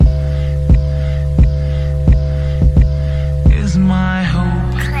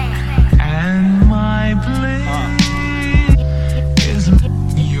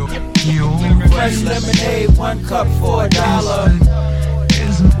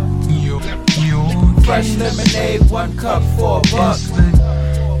Fresh lemonade, 1 cup for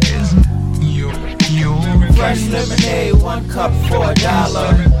 $1. Fresh lemonade, 1 cup for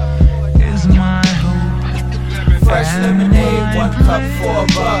 $1. Fresh lemonade, 1 cup for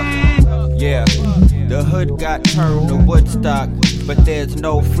 $1. Yeah, the hood got turned to Woodstock, but there's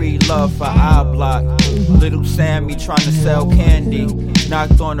no free love for our block. Little Sammy trying to sell candy,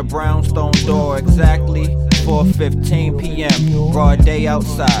 knocked on the brownstone door exactly 4:15 p.m. Broad day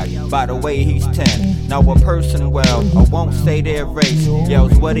outside, by the way he's 10. Now a person, well, I won't say their race,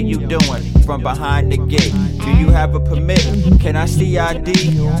 yells, what are you doing from behind the gate? Do you have a permit? Can I see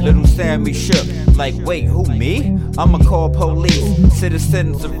ID? Little Sammy shook, like wait, who, me? I'ma call police,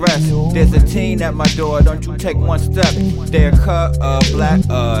 citizen's arrest. There's a teen at my door, don't you take one step. They're cut, black,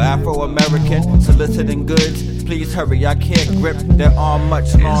 Afro-American, soliciting goods. Please hurry, I can't grip their arm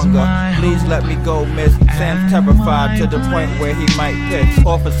much longer. Please let me go, miss. Sam's terrified to the point where he might piss.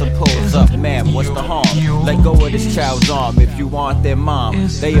 Officer pulls up, ma'am, what's the harm? Let go of this child's arm if you want their mom.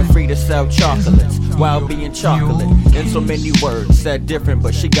 They are free to sell chocolates while being chocolate. In so many words, said different,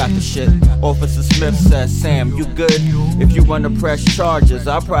 but she got the shit. Officer Smith says, Sam, you good? If you wanna press charges,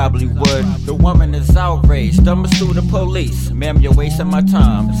 I probably would. The woman is outraged, I'ma sue the police. Ma'am, you're wasting my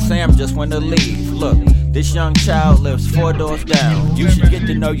time. Sam just wanna leave. Look, this young child lives 4 doors down. You should get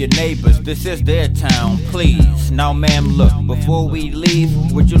to know your neighbors, this is their town, please. Now ma'am, look, before we leave,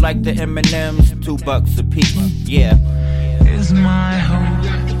 would you like the M&Ms? $2 a piece, yeah. Is my hope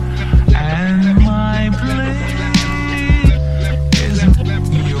and my play. Is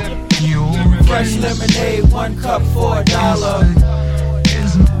your fresh lemonade, 1 cup for $1.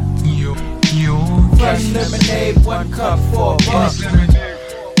 Is your fresh lemonade, 1 cup for $1.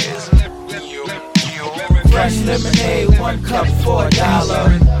 Fresh lemonade, 1 cup for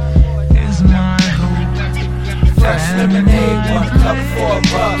 $1. Is my hope. Fresh lemonade, 1 cup for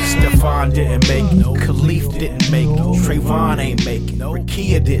 $1. Stefan didn't make it, Khalif didn't make it, Trayvon ain't make it,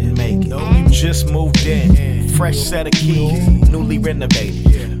 Rakia didn't make it. You just moved in, fresh set of keys, newly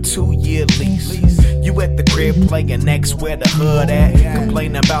renovated, 2-year lease. You at the crib playing next where the hood at,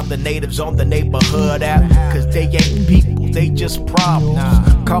 complaining about the natives on the neighborhood app, cause they ain't people, they just problems.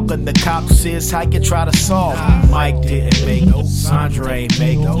 Calling the cops is how you try to solve. Mike didn't make it, Sandra ain't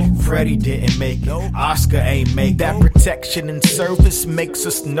make it, Freddie didn't make it, Oscar ain't make it. That protection and service makes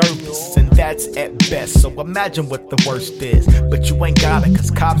us nervous, and that's at best. So imagine what the worst is, but you ain't got it,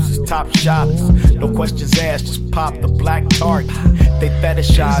 cause cops is top shotters. No questions asked, just pop the black target. They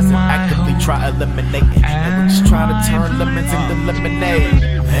fetishize and actively try eliminating, and we're just trying to turn lemons into lemonade.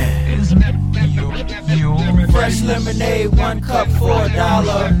 Man. Fresh lemonade, 1 cup for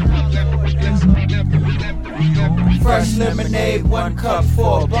 $1. Fresh lemonade, 1 cup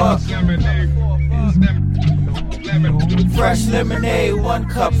for $1. Fresh lemonade, 1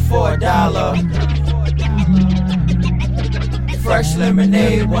 cup for $1. Fresh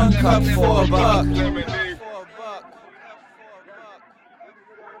lemonade, 1 cup for $1.